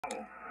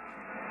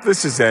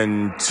This is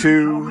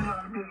N2LEN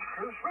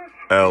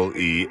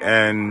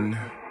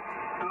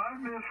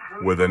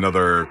with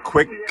another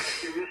quick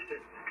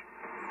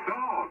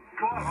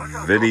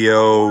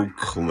video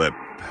clip.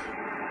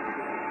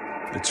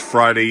 It's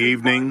Friday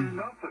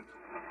evening,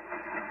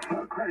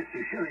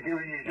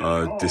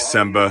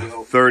 December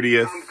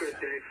 30th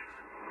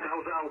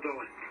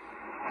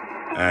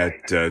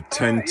at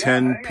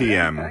 10:10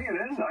 p.m.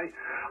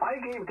 I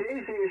gave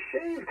Daisy a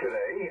shave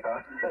today.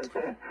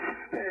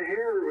 Her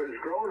hair was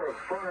growing in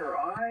front of her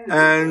eyes.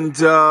 And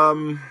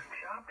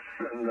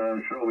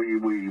so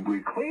we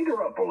cleaned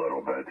her up a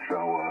little bit.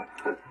 So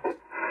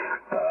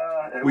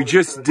we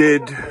just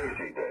did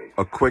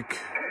a quick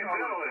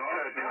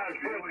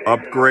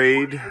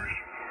upgrade to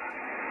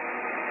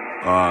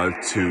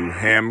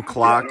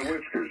HamClock.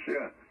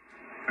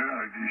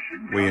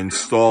 We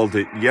installed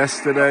it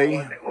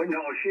yesterday.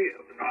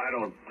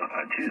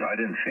 I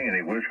didn't see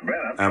any whisker.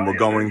 And we're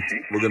going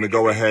to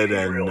go ahead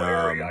and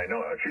I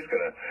know she's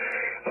gonna.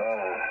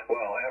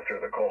 Well, after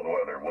the cold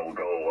weather, we'll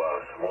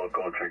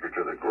go take her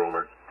to the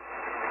groomer.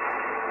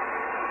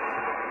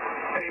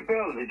 Hey,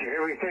 Bill, did you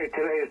hear me say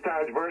today is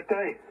Todd's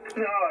birthday?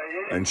 No,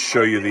 and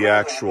show you the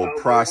actual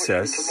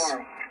process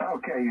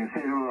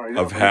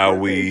of how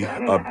we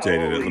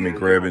updated it. Let me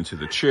grab into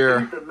the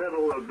chair.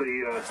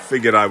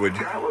 Figured I would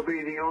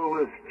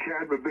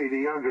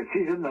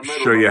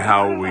show you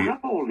how we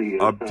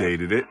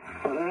updated it.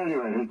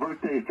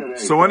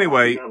 So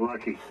anyway,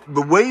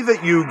 the way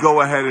that you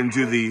go ahead and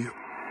do the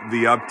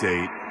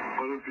update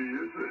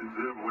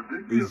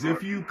is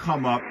if you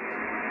come up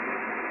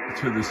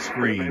to the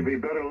screen, and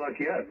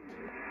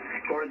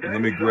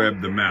let me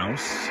grab the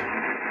mouse,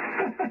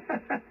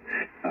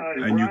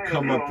 and you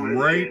come up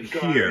right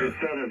here,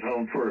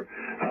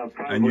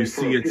 and you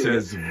see it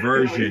says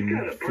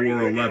version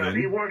 4.11.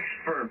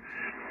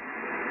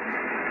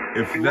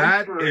 If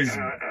that is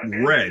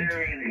red,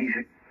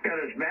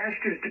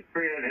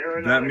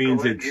 that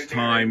means it's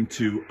time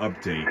to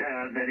update.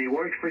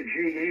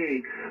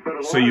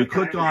 So you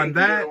click on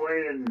that,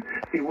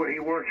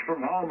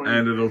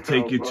 and it'll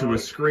take you to a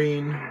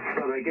screen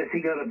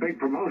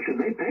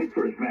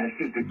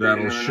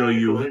that'll show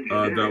you,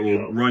 that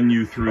will run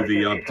you through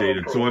the update.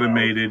 It's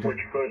automated,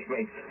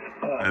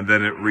 and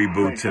then it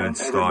reboots and it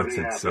starts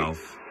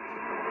itself.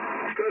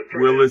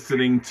 We're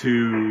listening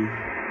to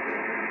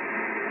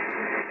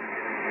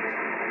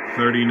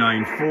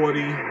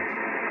 3940.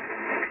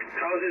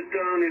 How's it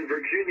down in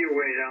Virginia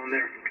way down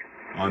there?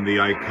 On the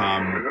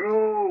Icom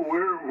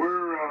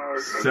we're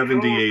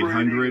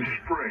 7800.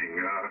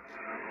 Spring.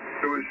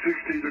 It was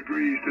 60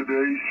 degrees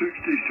today,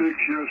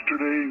 66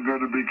 yesterday, and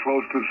going to be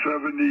close to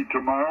 70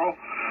 tomorrow.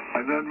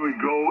 And then we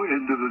go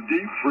into the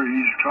deep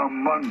freeze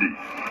come Monday.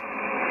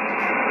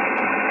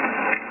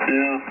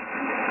 Yeah,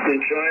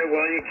 enjoy it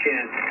while you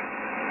can.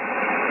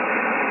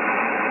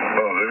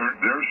 Oh,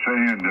 they're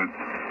saying that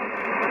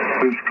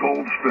this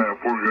cold snap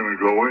we're going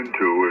to go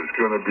into is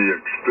going to be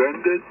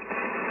extended.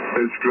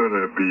 It's going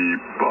to be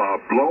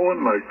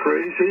blowing like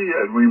crazy,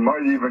 and we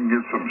might even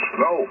get some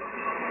snow.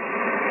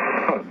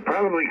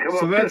 Probably come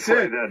So up that's this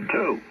way it. then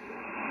too.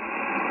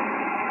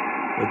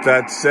 With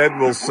that said,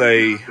 we'll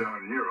say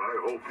Down here, I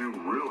hope you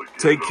really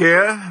take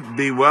care,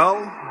 be well,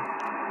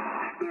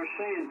 They're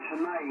saying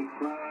tonight.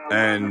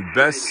 and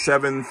best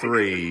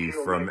 7-3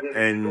 from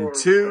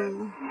N2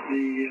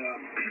 The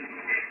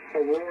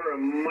aurora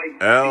might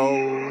be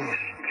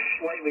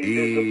slightly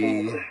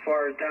visible as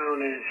far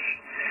down as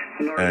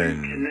northern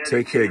and Connecticut,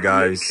 take care,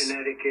 guys.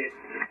 Connecticut.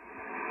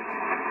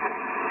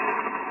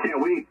 Yeah,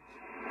 we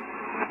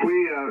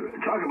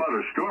talk about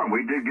a storm.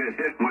 We did get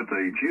hit with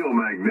a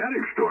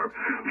geomagnetic storm,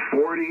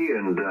 40,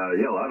 and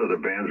a lot of the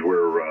bands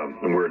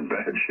were in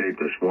bad shape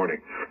this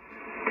morning.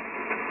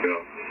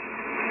 Yeah.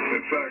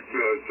 In fact,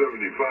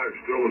 75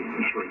 still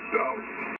isn't straight down.